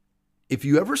If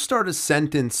you ever start a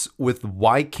sentence with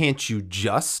 "why can't you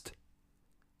just,"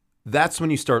 that's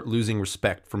when you start losing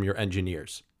respect from your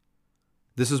engineers.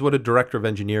 This is what a director of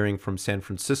engineering from San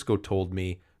Francisco told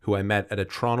me, who I met at a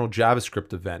Toronto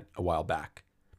JavaScript event a while back.